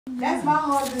That's my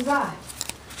heart desire.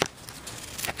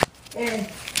 And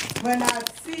when I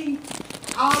see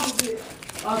opposite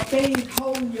of things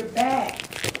holding you back,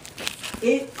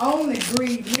 it only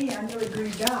grieves me. I know it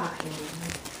grieves God.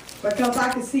 Because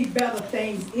I can see better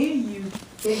things in you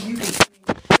than you can see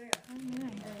in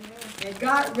yourself. And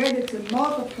God ready to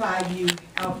multiply you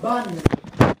abundantly.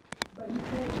 But you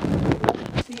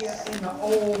can't see it in the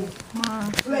old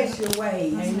fleshy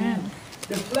ways. Amen.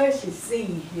 The flesh is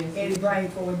sin, and it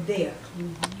brings forth death.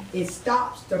 It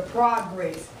stops the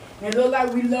progress. And it looks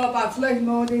like we love our flesh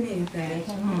more than anything.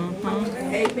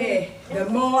 Amen. The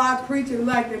more I preach it,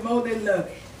 like the more they love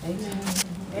it.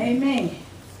 Amen.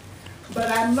 But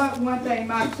I learned one thing,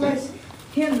 my flesh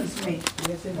hinders me.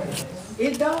 Yes, it does.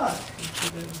 It does.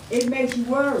 It makes you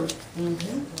worry.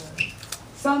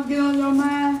 Something get on your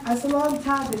mind. I said, Lord, I'm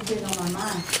tired of this getting on my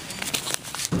mind.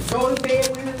 Go to bed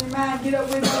with it in your mind, get up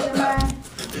with it in your mind.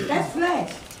 That's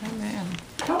flesh. Amen.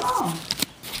 Come on.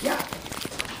 Yeah.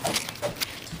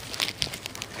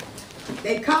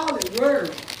 They call it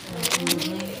word.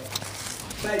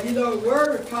 But you know,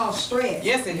 word is called stress.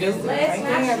 Yes, it does. Let's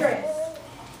not stress.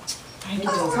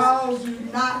 It calls you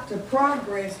not to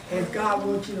progress as God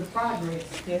wants you to progress.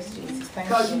 Yes, Jesus.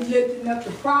 Because you're lifting up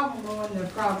the problem on the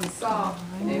problem solved.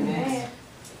 Amen.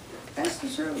 That's the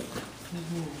truth.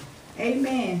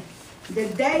 Amen.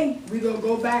 Today, we're going to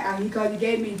go back, because you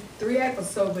gave me 3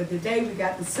 episodes, but today we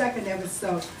got the 2nd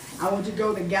episode. I want you to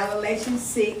go to Galatians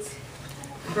 6,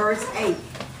 verse 8.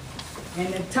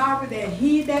 And the topic that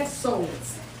he that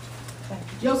sows.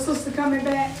 Your sister coming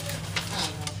back?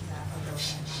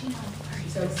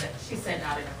 She said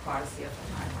not in her car to see if the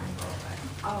time might go away.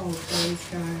 Oh, praise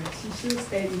God. She should have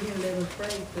stayed in here and let her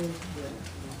pray for you.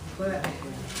 But, God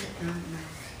knows.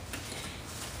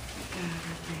 God, I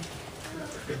thank you.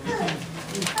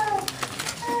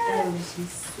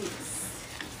 Galatians 6.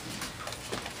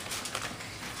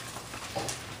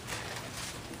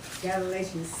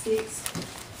 Galatians 6.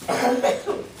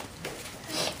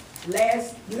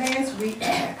 Last week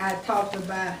I talked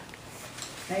about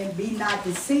and be not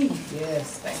deceived.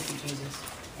 Yes, thank you, Jesus.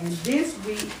 And this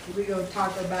week we're going to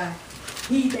talk about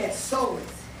he that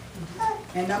soweth.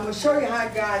 And I'm going to show you how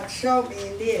God showed me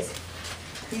in this.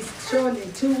 He's showing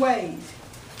in 2 ways.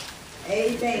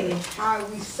 Amen. How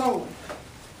we sow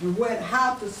and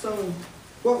how to sow,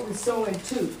 what we sow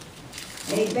into.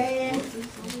 Amen.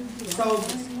 So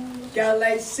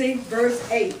Galatians 6 verse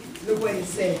 8. Look what it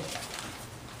says.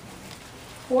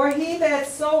 For he that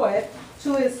soweth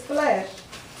to his flesh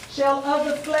shall of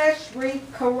the flesh reap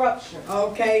corruption.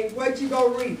 Okay, what you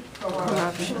gonna reap?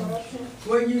 Corruption.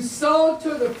 When you sow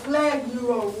to the flesh, you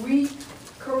will reap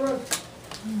corruption.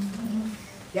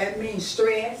 That means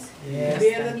stress,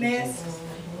 bitterness.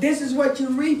 This is what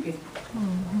you're reaping.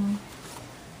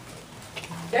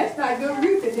 That's not good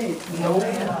reaping, is it? No.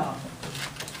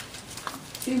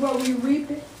 See what we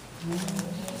reaping?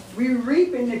 We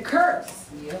reaping the curse.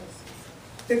 Yep.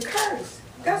 The curse.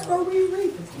 That's what we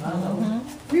reaping.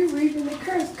 We reaping the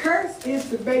curse. Curse is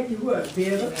to make you what?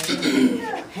 Bitter,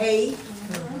 hate.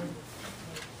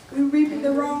 We reaping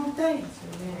the wrong thing.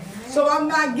 So I'm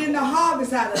not getting a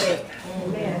harvest out of that.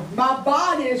 My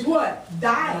body is what?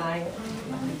 Dying.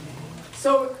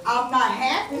 So I'm not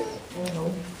happy.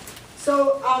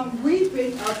 So I'm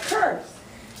reaping a curse.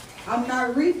 I'm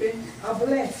not reaping a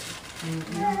blessing.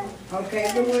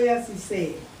 Okay, look what else he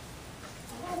said.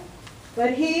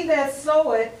 But he that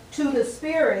soweth to the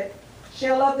Spirit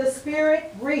shall of the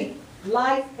Spirit reap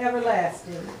life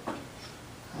everlasting.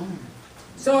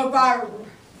 So if I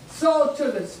sow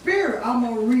to the Spirit, I'm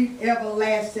going to reap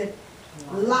everlasting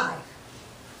life.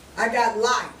 I got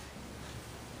life.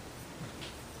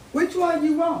 Which one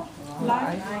you want?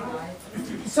 Life.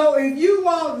 So if you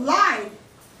want life,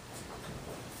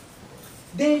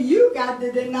 then you got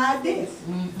to deny this.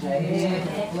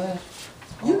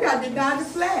 You got to deny the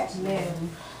flesh.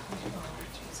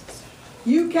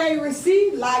 You can't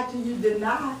receive life till you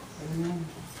deny.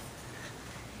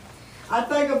 I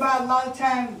think about a lot of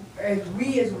times as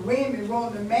we as women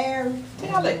want to marry.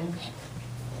 Tell it.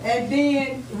 And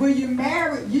then when you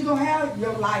marry, you don't have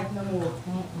your life no more.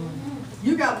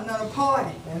 You got another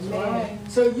party. That's right.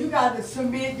 So you got to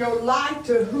submit your life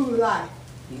to who life?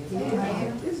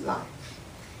 His life.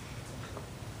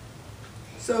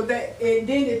 So that, and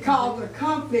then it causes a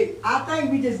conflict. I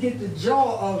think we just get the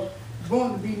joy of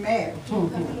wanting to be married.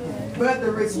 But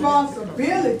the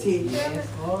responsibility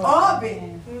of it,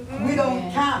 we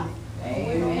don't count it.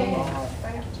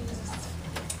 Amen.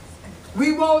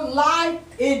 We want life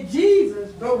in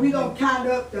Jesus, but we don't count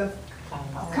up the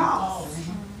cost.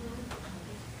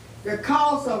 The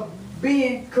cost of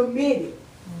being committed.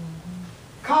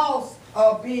 Cost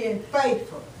of being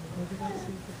faithful.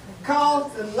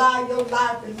 Cause to allow your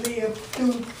life to live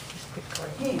through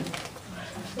Him.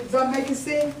 Does that make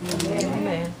sense?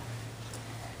 Amen.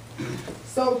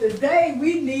 So today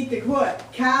we need to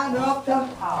what? Count up the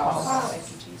Thank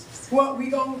you, Jesus. what we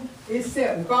gonna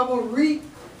accept. If I'm gonna reap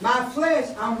my flesh,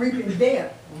 I'm reaping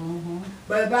death.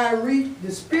 But if I reap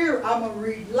the spirit, I'm gonna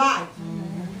reap life.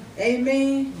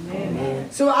 Amen.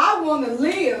 Amen. So I want to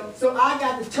live, so I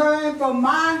got to turn from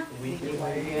my wicked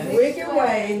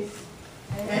ways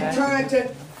and turn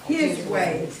to His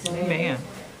ways. Amen.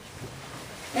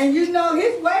 And you know,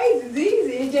 His ways is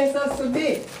easy. It's just us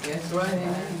submit. That's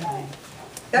right.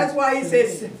 That's why He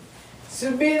says,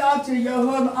 submit unto your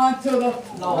husband, unto the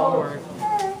Lord.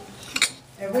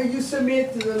 And when you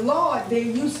submit to the Lord,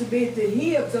 then you submit to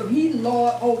Him. So He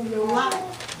Lord over your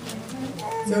life.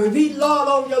 So if He Lord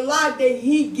over your life, then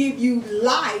He give you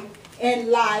life and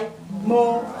life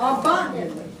more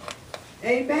abundantly.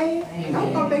 Amen? Amen.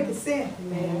 I'm going to make it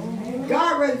simple.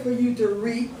 God ready for you to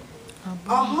reap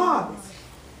a harvest.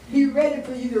 He ready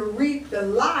for you to reap the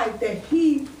life that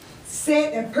He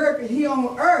set and purpose here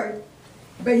on earth.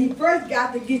 But He first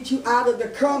got to get you out of the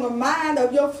carnal mind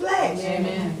of your flesh.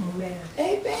 Amen.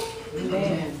 Amen.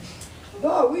 Amen.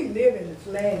 Lord, we live in the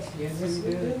flesh. Yes,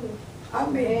 we do. I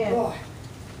mean, boy,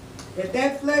 if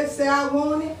that flesh say I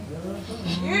want it,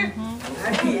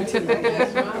 I get it.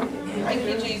 That's right. Thank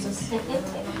you, Jesus.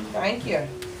 Thank you.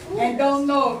 And don't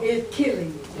know it's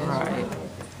killing you. Right.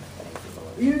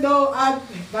 You know,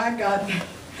 my God,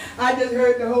 I just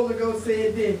heard the Holy Ghost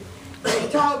say this. They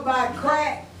talk about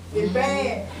crack is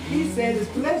bad. He said his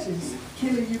flesh is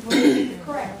killing you from the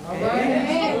crack.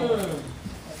 Amen.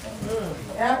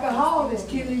 Alcohol is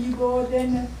killing you more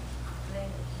than the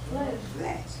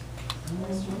flesh.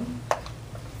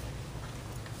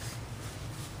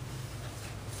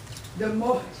 The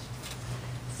more,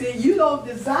 see, you don't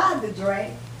desire to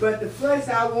drink, but the flesh,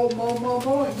 I want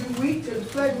more. And you weak to the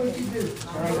flesh, what you do?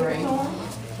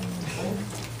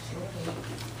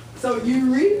 So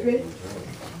you reap it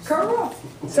corrupt.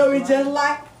 So it's just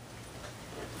like,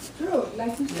 true,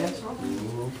 like you said.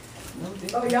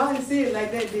 Oh, y'all didn't see it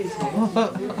like that, did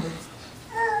you?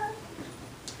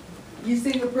 You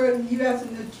see the person you ask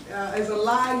them as a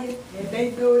liar, and they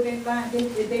do it in line,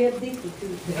 they addicted to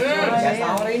it. That's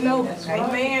all they know. That's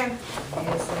Amen.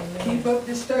 Keep up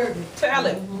disturbing. Tell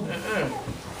it.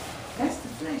 That's the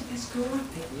flesh that's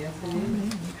corrupted. Yes, it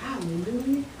is.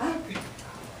 Hallelujah.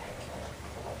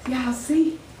 Y'all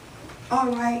see? All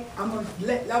right, I'm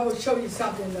gonna show you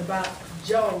something about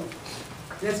Job.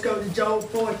 Let's go to Job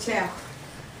 4 chapter.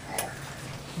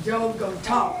 Job gonna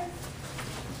talk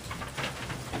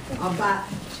about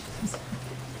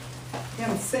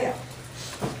himself.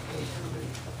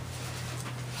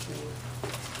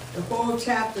 The 4th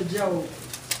chapter, Job.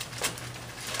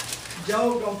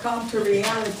 Job gonna come to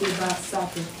reality about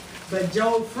something, but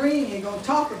Job friend ain't gonna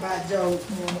talk about Job.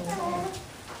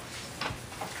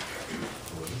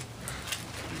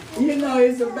 You know,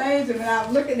 it's amazing when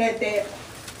I'm looking at that.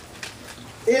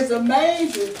 It's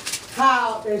amazing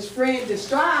how his friend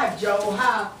described Job,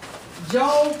 how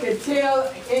Job could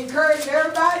encourage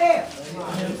everybody else.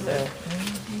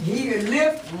 He could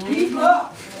lift people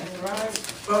up.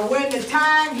 But when the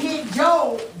time hit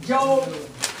Job, Job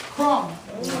crumbled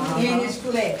in his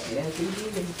flesh. Yes, he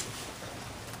did.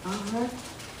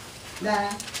 Now,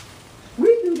 we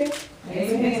do that.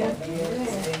 Amen.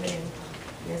 Amen.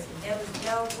 That was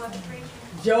Job, what the preacher?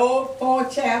 Job 4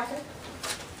 chapter.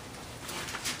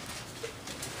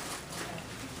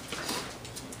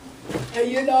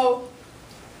 And you know,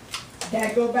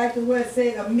 that go back to what it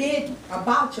said, admit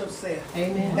about yourself.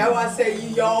 Amen. That's why I say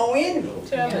you your own enemy.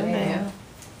 Amen.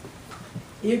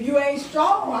 If you ain't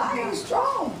strong, I ain't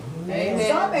strong.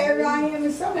 Amen. Some area I am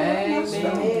and some area I'm not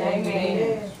strong.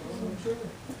 Amen.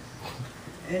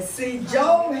 And see,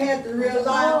 Job had to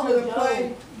realize to the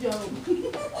point.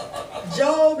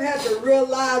 Job had to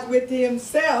realize with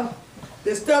himself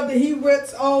the stuff that he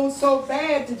went on so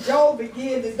bad to Job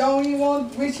again that don't even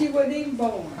wish he wasn't even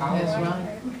born. That's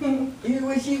right. He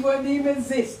wish he wasn't even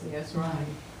existing. That's right.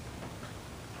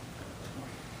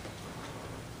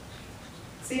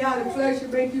 See how the flesh will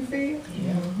make you feel?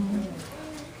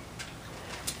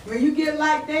 When you get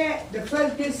like that, the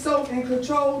flesh gets so in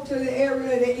control to the area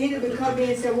that the enemy come in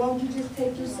and say, won't you just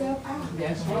take yourself out?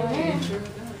 That's right. It sure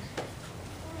does.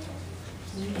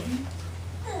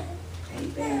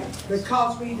 Amen.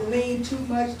 Because we lean too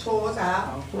much towards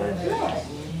our flesh.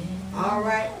 All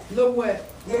right, look what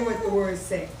the word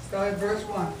says. Start at verse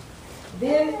 1.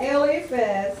 Then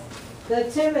Eliphaz the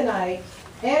Temanite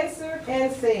answered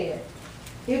and said,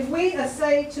 If we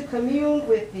essay to commune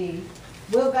with thee,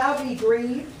 wilt thou be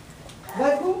grieved?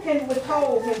 But who can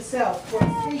withhold himself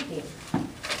from speaking?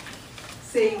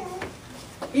 See,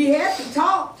 he had to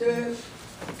talk to him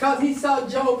because he saw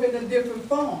Job in a different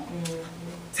form.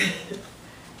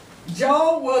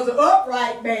 Job was an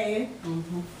upright man,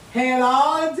 had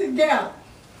all it together,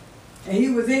 and he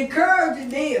was encouraging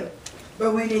them.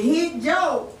 But when it hit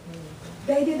Job,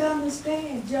 they didn't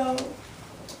understand, Job.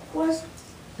 What's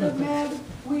the matter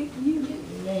with you?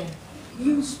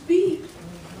 You speak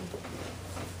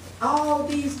all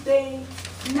these things.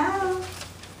 Now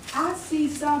I see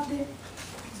something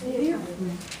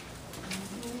different.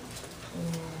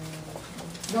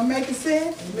 Don't make it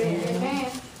sense?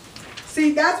 Amen.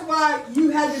 See, that's why you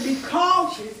have to be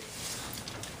cautious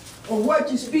of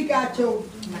what you speak out your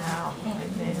mouth.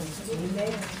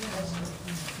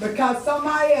 Because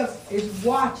somebody else is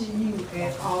watching you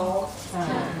at all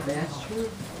times. That's true.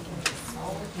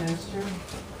 That's true.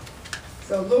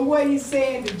 So look what he's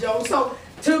saying to Job. So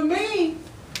to me,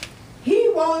 he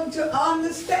wanted to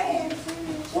understand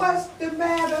what's the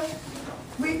matter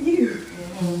with you.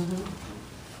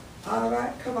 All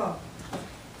right, come on.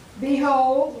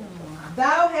 Behold,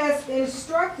 thou hast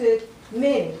instructed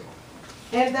many,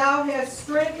 and thou hast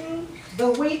strengthened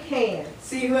the weak hands.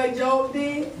 See what Job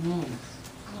did?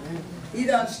 He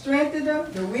done strengthened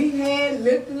them, the weak hand,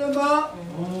 lifted them up.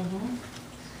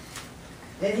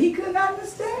 And he couldn't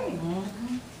understand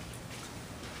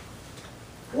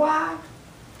why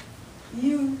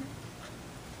you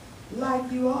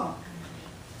like you are.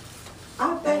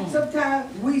 I think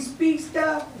sometimes we speak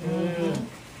stuff.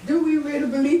 Do we really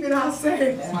believe it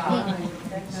ourselves?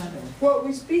 What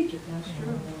we speak it.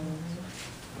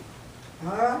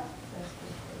 All right?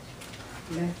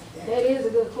 That is a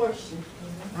good question.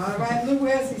 All right, look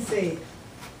what else he said.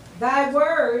 Thy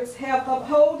words have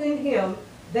upholden him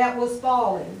that was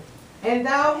fallen, and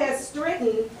thou hast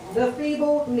strengthened the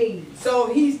feeble knees. So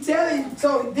he's telling,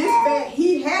 so this man,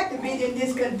 he had to be in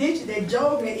this condition that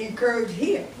Job had encouraged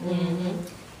him.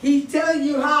 He's telling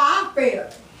you how I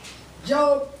felt.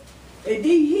 Job, and then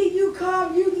here you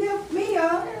come, you lift me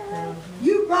up.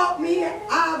 You brought me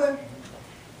out of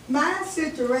my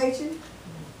situation.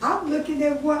 I'm looking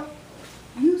at what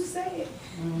you said.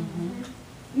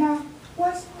 Now,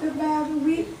 what's the matter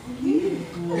with you?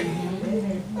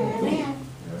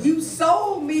 You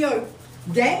sold me a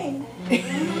game.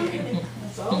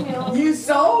 You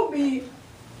sold me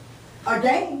a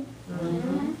game.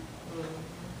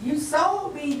 You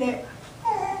sold me that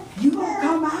you gonna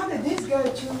come out of this,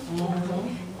 Gertrude.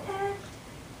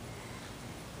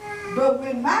 But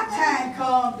when my time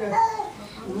comes to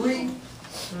reap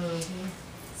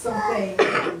some things,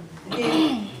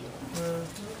 then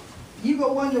you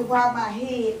gonna wonder why my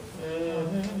head.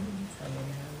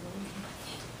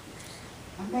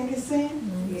 I'm making sense?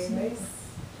 Yes.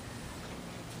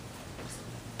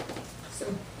 So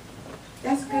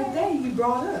that's a good thing you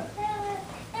brought up.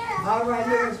 All right,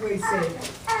 here's what he said.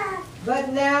 But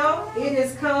now it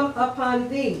is come upon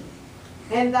thee,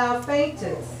 and thou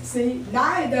faintest. See,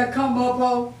 now it done come up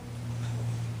on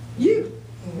you.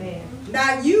 Amen.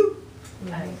 Now you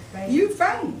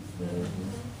faint.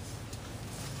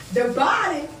 The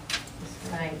body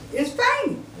is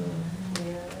faint.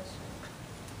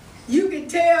 You can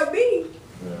tell me,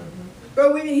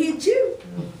 but when it hit you,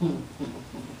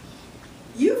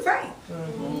 you faint.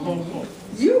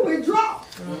 You withdraw.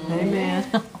 Amen.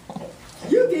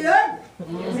 You get ugly.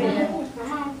 Amen.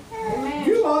 Come on. Amen.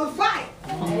 You want to fight.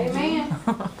 Amen.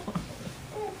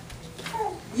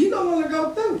 You don't want to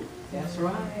go through. That's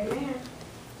right. Amen.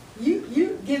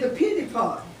 You get a pity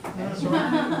party. That's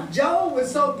right. Job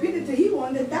was so pitiable he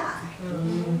wanted to die.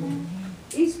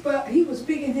 He was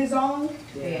speaking his own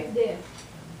death. Death.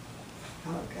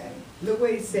 Okay. Look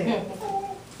what he said.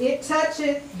 It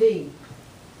toucheth thee,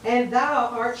 and thou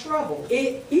art troubled.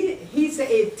 He said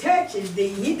it touches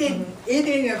thee. It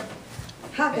didn't,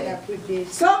 how can I put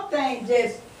this? Something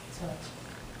just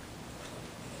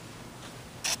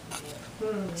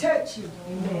touch you.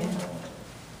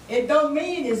 It don't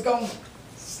mean it's going to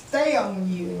stay on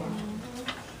you.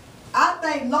 I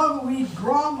think longer we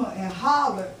grumble and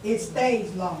holler, it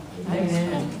stays longer.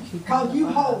 Amen. Because you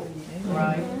holding it.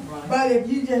 Right. But if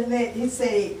you just let it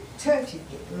say touch it.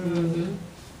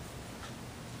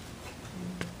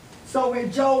 So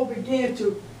when Job began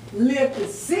to lift the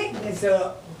sickness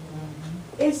up,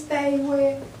 it stayed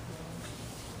where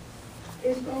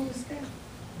it's going to stay.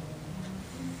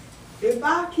 If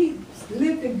I keep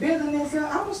lifting bitterness up,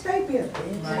 I'm going to stay bitter.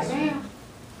 Amen.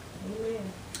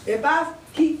 If I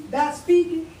keep not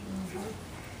speaking,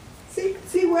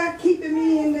 see where keeping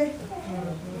me in there?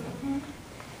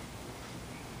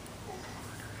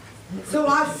 So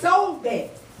I sold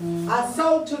that. I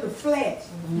sold to the flesh.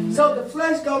 So the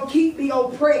flesh gonna keep me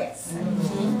oppressed.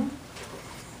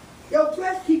 Your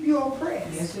flesh keep you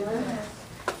oppressed. Yes, it does.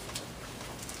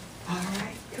 All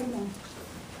right, come on.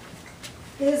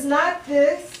 Is not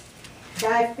this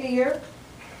thy fear,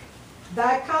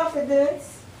 thy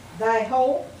confidence, thy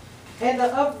hope, and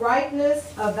the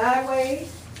uprightness of thy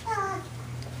ways? Oh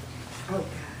God.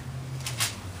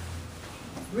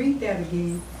 Read that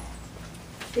again.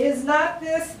 Is not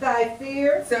this thy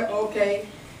fear? So, okay,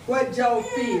 what Job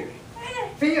feared?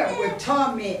 Fear would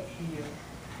torment you.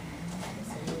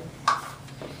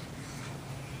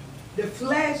 The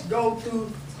flesh go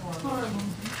through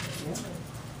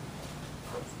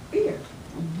fear.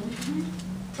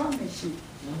 Torment you.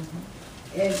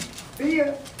 And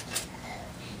fear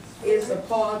is a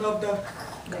part of the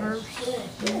curse.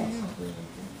 Yes.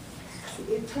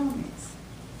 It torments.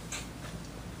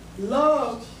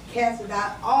 Love casts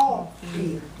out all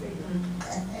fear.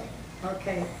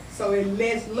 Okay, so it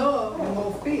less love and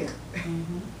more fear.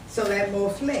 So that more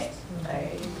flesh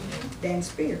than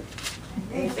spirit.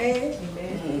 Amen?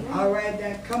 Amen. All right,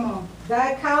 then come on.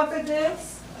 Thy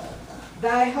confidence,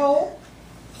 thy hope,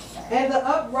 and the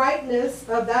uprightness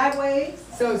of thy ways?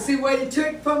 So see what it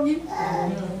took from you?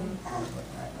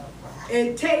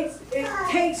 It takes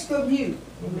from you.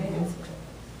 Amen.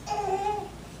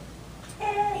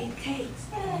 It takes.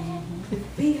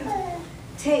 Fear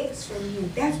takes from you.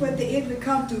 That's what the enemy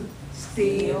come to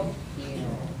steal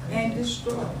and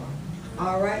destroy.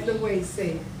 All right, the way it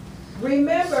said.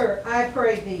 Remember, I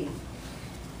pray thee,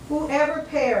 whoever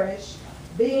perished,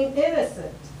 being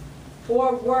innocent,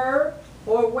 or where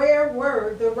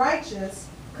were the righteous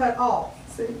cut off?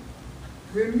 See?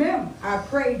 Remember, I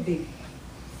pray thee,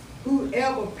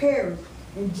 whoever perished.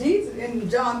 And Jesus, in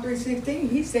John 3:16,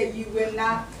 he said you will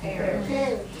not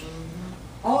perish.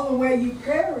 Only way you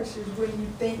perish is when you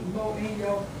think more in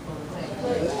your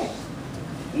flesh.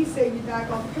 He said you're not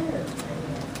going to perish.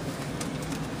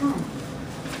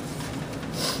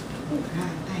 Oh,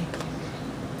 God, thank you.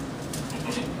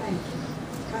 Thank you.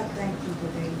 God, thank you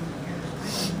today, God. I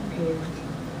don't perish.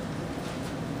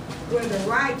 When the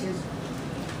righteous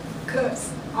cuts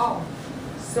off.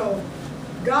 So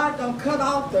God don't cut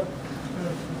off the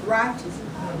righteous.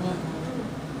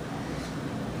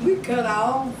 We cut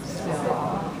off.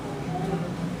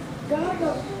 God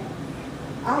don't.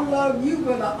 I love you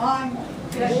with an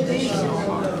unconditional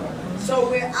love. So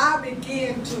when I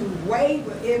begin to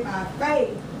waver in my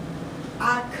faith,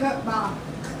 I cut myself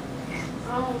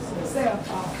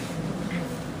off.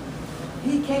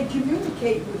 He can't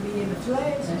communicate with me in the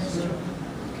flesh.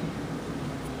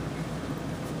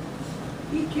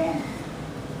 He can't.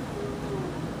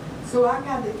 So I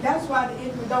got to, that's why the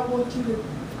enemy don't want you to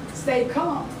stay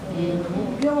calm. He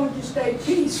don't want you to stay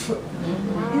peaceful.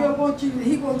 He don't want you,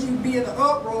 he wants you to be in an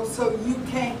uproar so you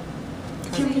can't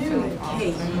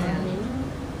communicate.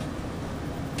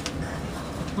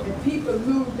 And people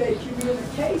lose their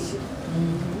communication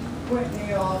when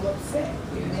they're all upset.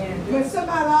 When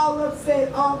somebody all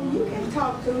upset, you can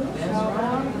talk to them.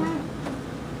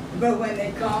 But when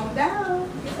they calm down,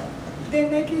 then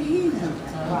they can hear them.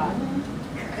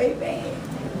 Amen.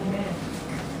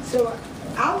 So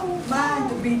I don't mind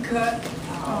to be cut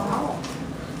off.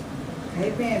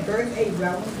 Amen. Verse 8, but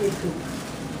I want to get to it.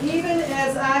 Even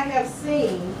as I have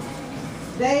seen,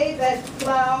 they that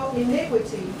plow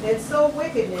iniquity and sow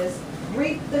wickedness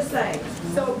reap the same.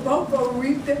 So both of them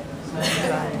reap the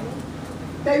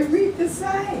They reap the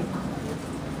same.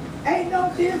 Ain't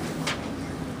no difference.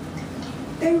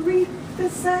 They reap the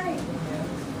same.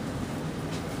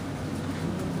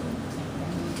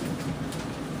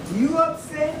 You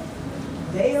upset,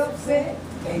 they upset,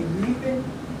 they reaping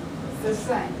the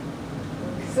same.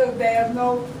 So there's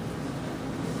no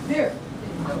difference.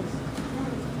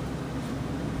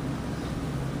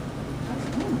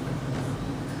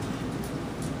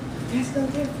 There's no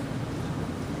difference.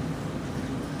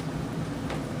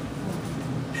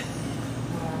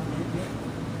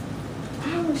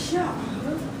 I was shocked.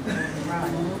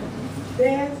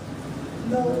 There's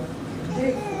no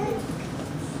difference.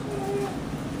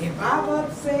 If I'm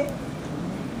upset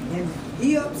and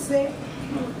he upset,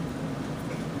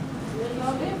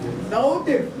 no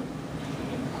difference.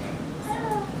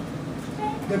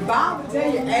 The Bible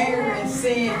tell you anger and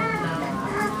sin.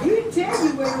 He didn't tell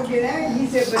you when to get angry. He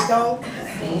said, but don't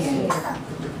sin.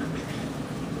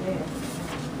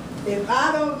 If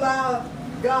I don't allow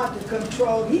God to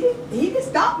control, he didn't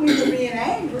stop me from being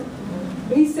angry.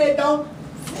 He said, don't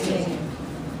sin.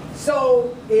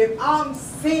 So if I'm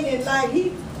sinning like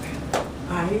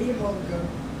I hear you, Holy Ghost.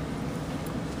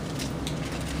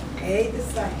 Ain't the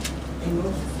same. Ain't no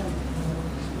the same.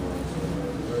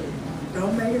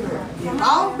 Don't make it work. If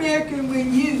I'm bickering with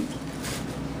you,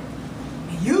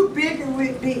 and you bickering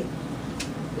with me,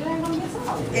 It ain't gonna get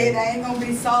solved. it ain't gonna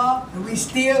be solved, and we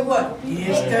still what?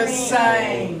 It's the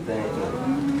same.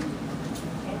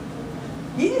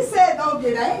 He just said don't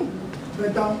get angry,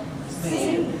 but don't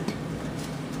sin.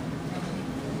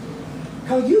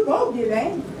 Because you gonna get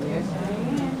angry.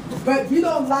 But you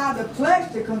don't allow the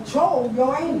flesh to control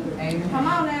your anger. Come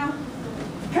on now.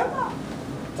 Come on.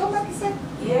 Somebody say.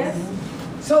 Yes.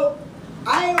 So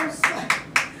I ain't gonna say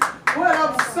what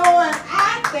I'm sowing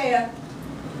out there,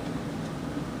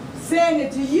 saying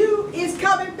it to you is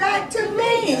coming back to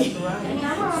me.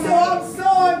 Come on So now. I'm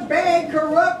sowing bad,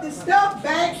 corrupted stuff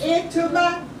back into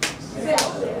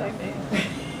myself.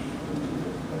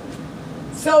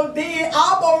 So then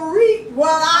I'm gonna reap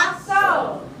what I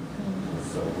sow.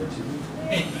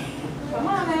 Come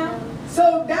on now.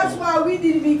 So that's why we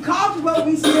need to be cautious what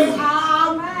we say out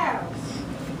our mouths.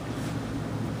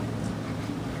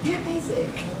 Yeah, they say.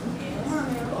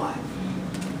 God.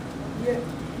 Yeah.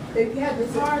 If you have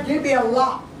to give me a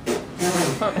lot.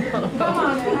 Come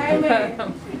on now.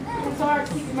 Amen. It's hard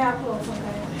to keep your mouth closed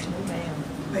sometimes.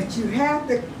 But you have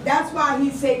to, that's why he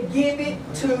said, give it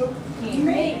to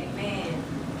me.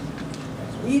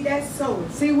 He that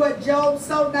sowed. See what Job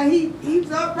sowed? Now he's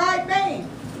an upright man.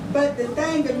 But the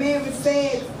thing the man was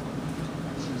saying,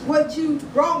 what you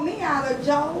brought me out of,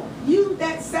 Job, you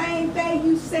that same thing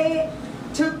you said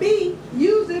to be,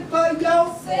 use it for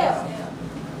yourself.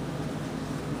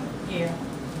 Yeah.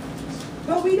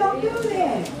 But we don't do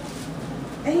that.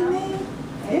 Amen.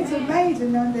 It's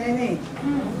amazing on that, ain't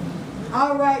it?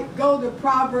 All right, go to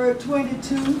Proverbs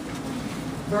 22,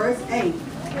 verse 8.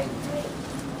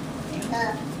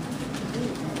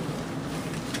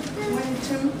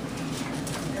 22 and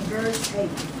verse 8.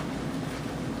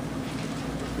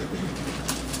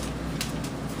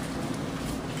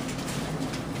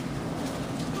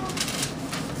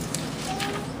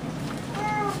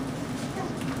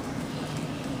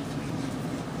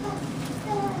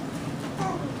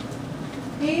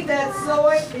 He that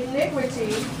soweth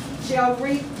iniquity shall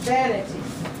reap vanity,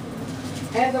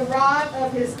 and the rod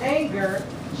of his anger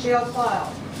shall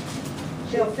fail.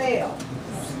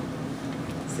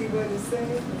 See what it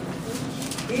says?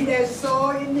 He that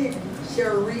soweth iniquity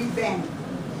shall reap vanity.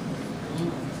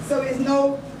 So it's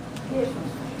no good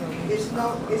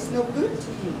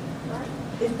to you.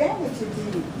 It's vanity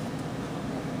to you.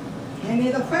 And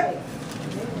it'll fail.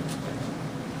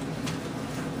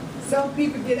 Some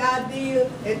people get ideas,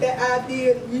 and that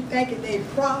idea, you thinking they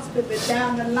prosper, but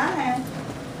down the line,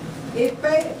 it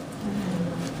fails.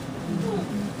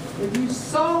 If you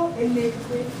sow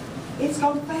iniquity, it's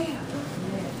gonna fail.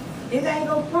 It ain't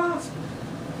gonna prosper.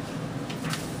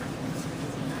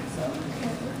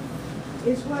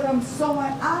 It's what I'm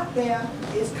sowing out there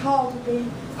is causing me,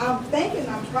 I'm thinking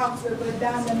I'm prospering, but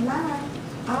down the line,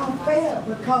 I'll fail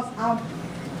because I'm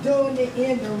doing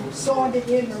it sowing it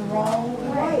in the wrong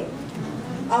way.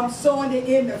 I'm sowing it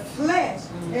in the flesh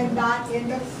and not in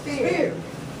the spirit.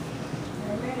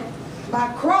 My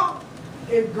crop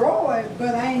is growing,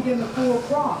 but I ain't getting a full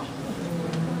crop.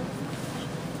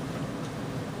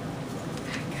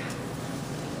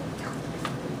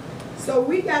 So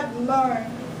we got to learn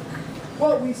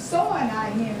what we sowing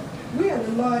out here. We have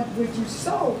to learn what you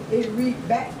sow, it reap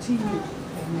back to you.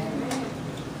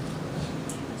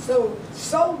 So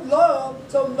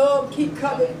love keep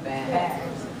coming back.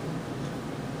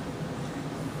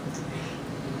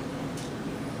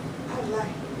 I like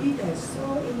he that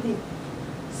sow iniquity.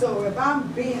 So if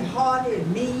I'm being hard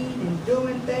and mean and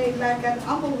doing things like that,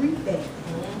 I'm gonna reap that.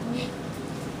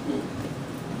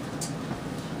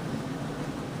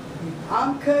 If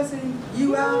I'm cussing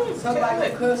you out, somebody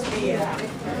will cuss me out.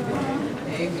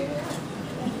 Amen.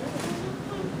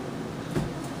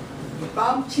 If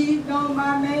I'm cheating on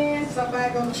my man,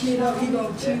 somebody gonna cheat on me.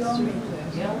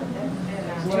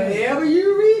 Whatever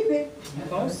you reap it,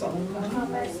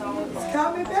 it's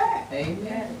coming back.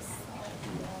 Amen.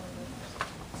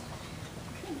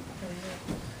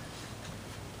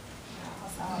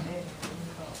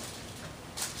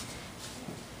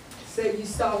 Say you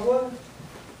saw what?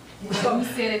 You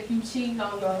said if you cheat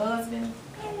on your husband,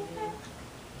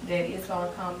 that it's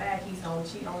gonna come back, he's gonna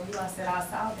cheat on you. I said, I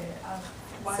saw that.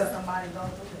 Why So- somebody go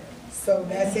through that? So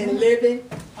that's in living.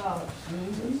 Oh.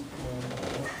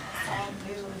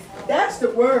 That's the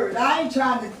word. I ain't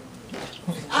trying to.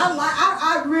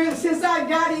 I really, since I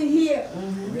got in here,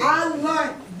 I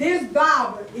learned this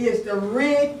Bible is the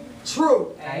real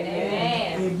truth.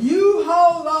 Amen. If you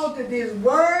hold on to this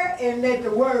word and let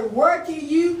the word work in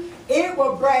you, it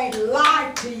will bring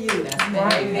life to you.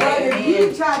 But if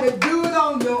you try to do it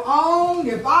on your own,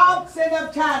 if I'm sitting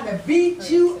up trying to beat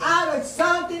you out of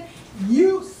something,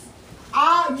 you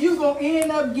gonna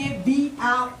end up get beat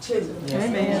out too.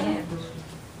 Amen.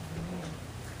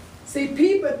 See,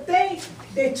 people think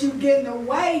that you're getting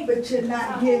away, but you're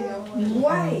not getting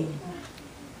away.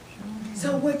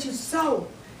 So what you sow,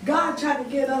 God tried to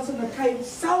get us in the place,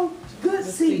 sow good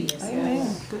seed.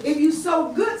 Amen. If you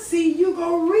sow good seed, you're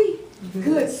going to reap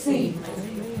good seed.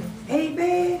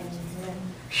 Amen.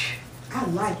 I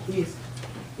like this.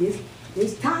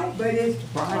 It's tight, but it's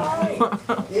bright.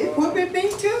 It whooping me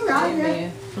too. I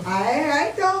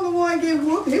ain't the only one get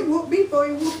whooped. He whooped me before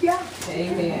he whooped y'all.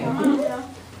 Amen.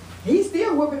 He's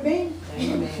still whooping me.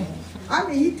 Amen. I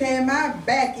mean, he tearing my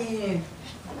back in.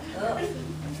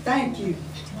 Thank you.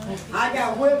 I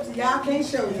got whips, y'all can't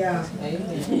show y'all.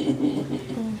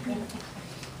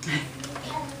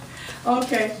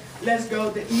 Okay, let's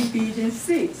go to Ephesians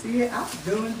 6. See, I'm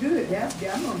doing good. Yeah,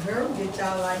 I'm gonna hurry get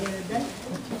y'all out here today.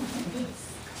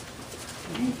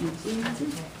 Thank you,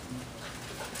 Jesus.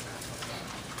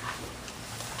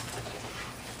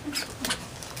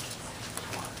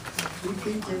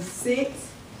 Ephesians 6,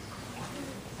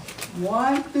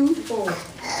 1 through 4.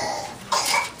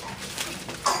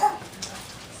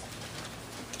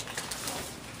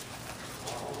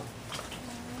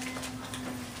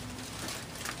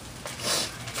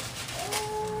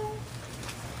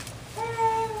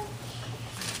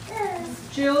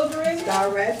 Children,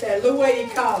 Start right there. Look what he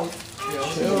called.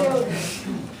 Children.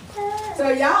 So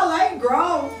y'all ain't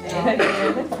grown.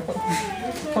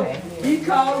 He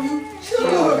called you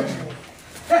children.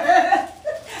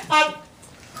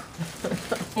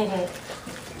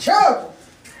 Children.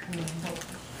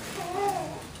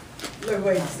 Look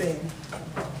what he said.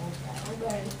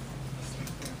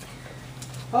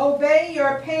 obey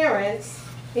your parents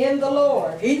in the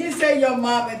Lord. He didn't say your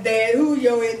mom and dad. Who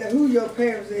your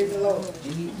parents in the Lord?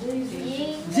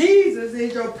 Jesus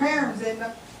is your parents in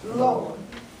the Lord.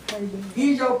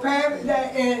 He's your parents,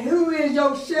 and who is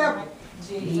your shepherd?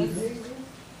 Jesus.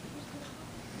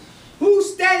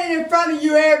 Who's standing in front of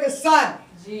you every Sunday?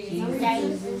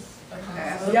 Jesus.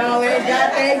 Y'all ain't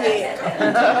got that yet.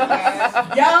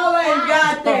 Y'all ain't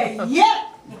got that yet.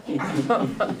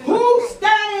 Who's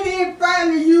standing in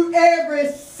front of you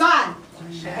every Sunday?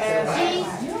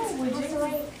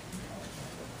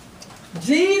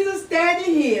 Jesus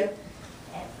standing here.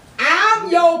 I'm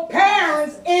your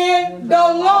parents in the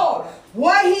Lord.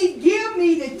 What he give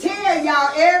me to tell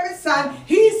y'all every Sunday,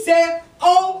 he said,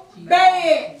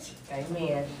 obey it.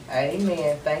 Amen.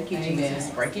 Amen. Thank you,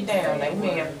 Jesus. Break it down.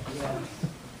 Amen.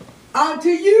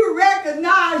 Until you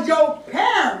recognize your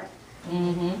parent,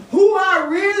 who I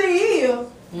really is,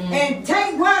 and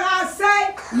take what I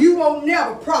say, you won't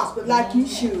never prosper like you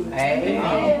should.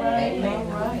 Amen.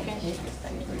 Amen.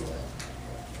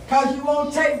 Because you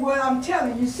won't take what I'm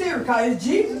telling you serious, because it's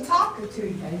Jesus talking to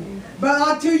you. But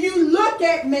until you look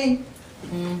at me,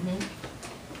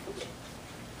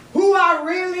 who I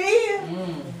really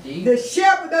is, the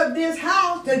shepherd of this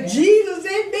house, the Jesus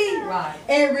in me,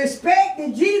 and respect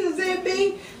the Jesus in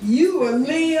me, you will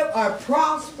live a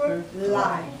prosperous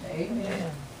life.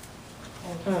 Amen.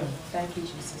 Thank you,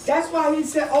 Jesus. That's why he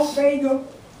said, obey your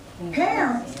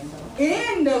parents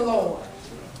in the Lord.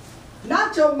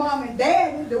 Not your mom and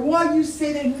dad, the one you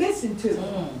sit and listen to.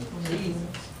 Jesus.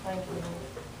 Thank you.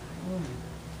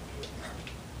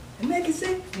 It make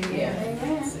sense? Yeah.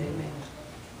 Amen.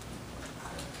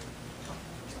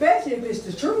 Especially if it's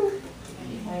the truth.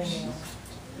 Amen.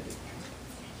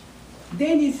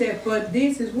 Then he said, for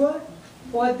this is what?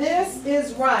 For this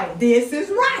is right. This is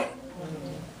right.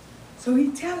 So he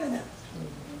telling us.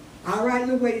 All right,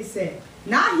 look what he said.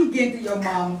 Now he getting to your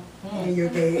mama and your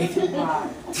dad.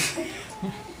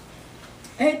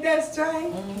 Ain't that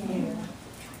strange?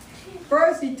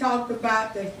 First he talked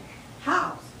about the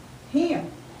house,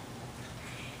 him,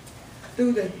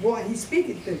 through the one he's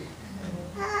speaking to.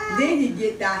 Then he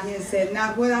get down here and said,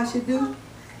 now what I should do?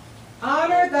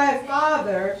 Honor thy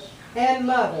father and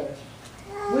mother,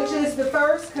 which is the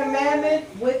first commandment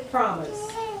with promise.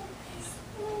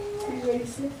 See what he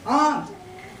said? Honor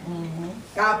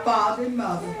thy father and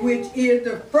mother, which is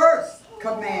the first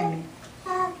commandment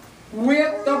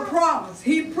with the promise.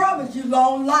 He promised you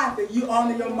long life if you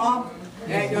honor your mama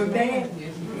and your dad.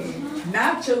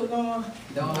 Not your Lord.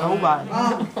 Nobody.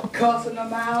 Cussing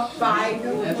them out, fighting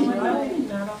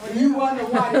them. You wonder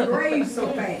why the grave's so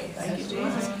fast. Thank you,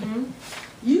 Jesus.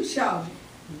 You show.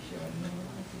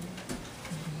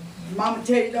 Mama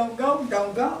tell you don't go,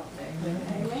 don't go.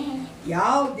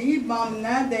 Y'all, these mamas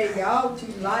nowadays, y'all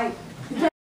too light.